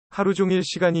하루 종일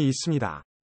시간이 있습니다.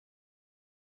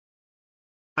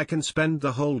 I can spend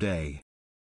the whole day.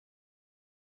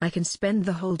 I can spend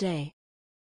the whole day.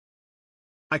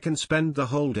 I can spend the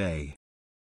whole day.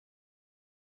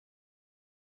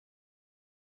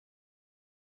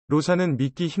 로사는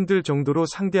믿기 힘들 정도로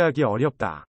상대하기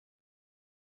어렵다.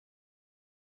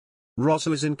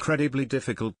 Rosa is incredibly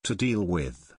difficult to deal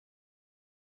with.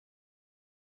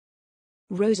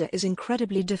 Rosa is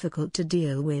incredibly difficult to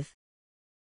deal with.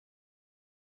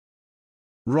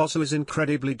 Rosa is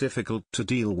incredibly difficult to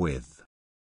deal with.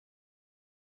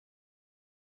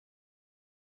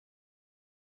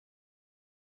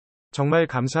 정말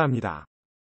감사합니다.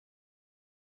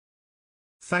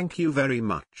 Thank you very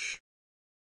much.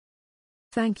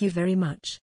 Thank you very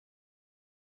much.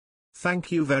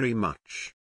 Thank you very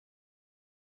much.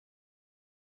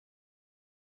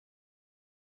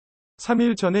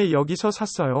 3일 전에 여기서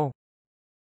샀어요.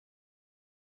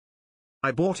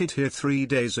 I bought it here 3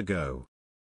 days ago.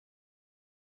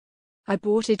 I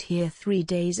bought it here 3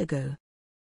 days ago.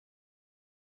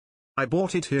 I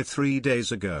bought it here 3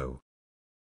 days ago.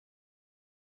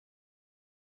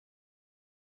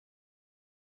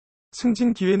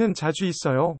 승진 기회는 자주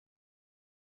있어요.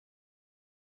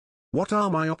 What are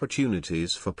my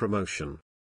opportunities for promotion?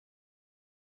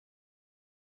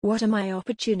 What are my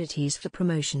opportunities for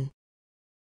promotion?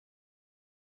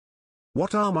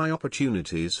 What are my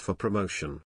opportunities for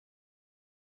promotion?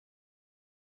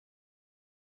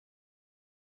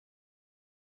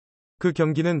 그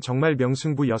경기는 정말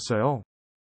명승부였어요.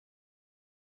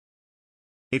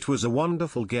 It was a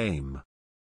wonderful game.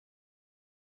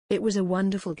 It was a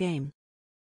wonderful game.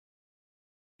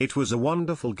 It was a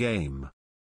wonderful game.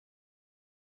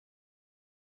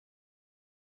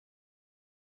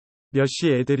 몇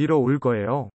시에 데리러 올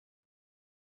거예요?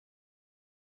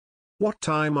 What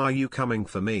time are you coming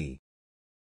for me?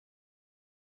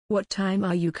 What time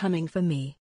are you coming for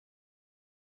me?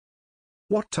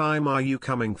 What time are you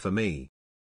coming for me?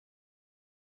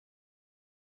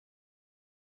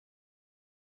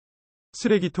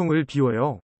 쓰레기통을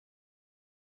비워요.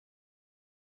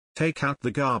 Take out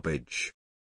the garbage.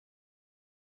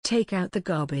 Take out the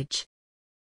garbage.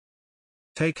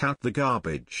 Take out the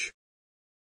garbage.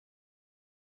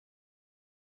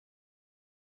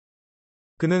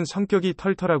 그는 성격이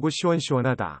털털하고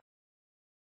시원시원하다.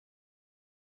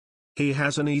 He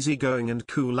has an easygoing and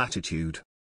cool attitude.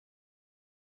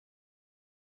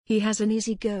 He has an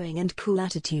easygoing and cool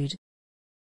attitude.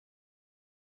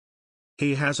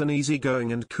 He has an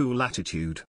easygoing and cool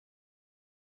attitude.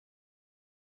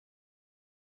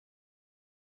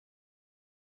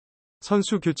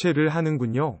 선수 교체를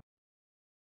하는군요.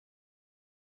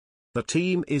 The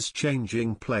team is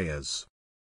changing players.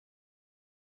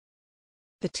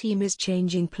 The team is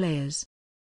changing players.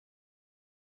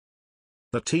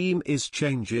 The team is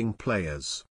changing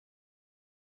players.